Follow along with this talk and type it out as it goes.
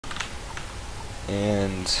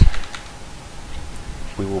And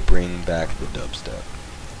we will bring back the dubstep.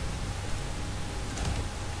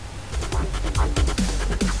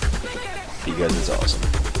 Because it's awesome.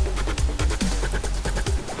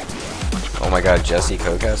 Oh my god, Jesse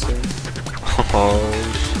Cocaster? Oh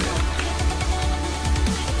shit.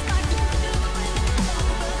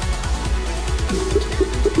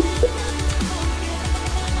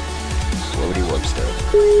 Floaty webstep.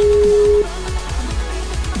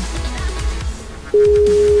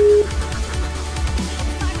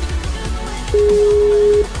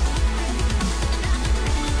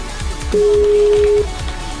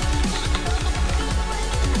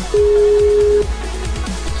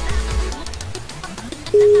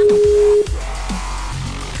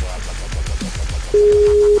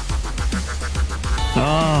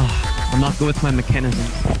 Oh, I'm not good with my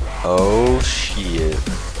mechanisms. Oh shit.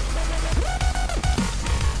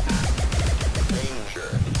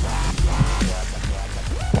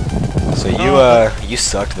 So you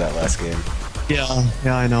sucked that last game. Yeah,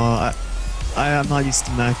 I know. I'm not used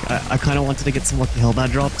to mech. I kind of wanted to get some lucky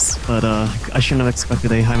Hellbat drops, but I shouldn't have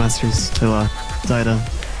expected a High Masters to die to.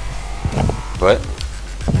 What?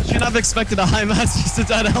 I shouldn't have expected a High Masters to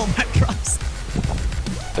die to Hellbat drops.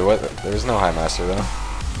 There was no High Master though.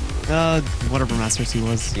 Whatever Masters he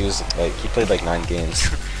was. He played like 9 games.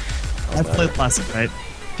 I played Classic, right?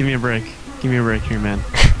 Give me a break. Give me a break here, man.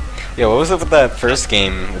 Yeah, what was up with that first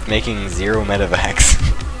game with making 0 medevacs?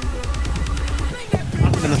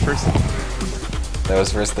 In the first. That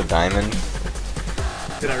was versus the Diamond.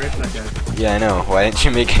 Dude, I raped that guy. Yeah, I know. Why didn't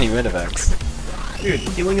you make any medevacs? Dude,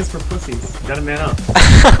 healing is for pussies. You gotta man up.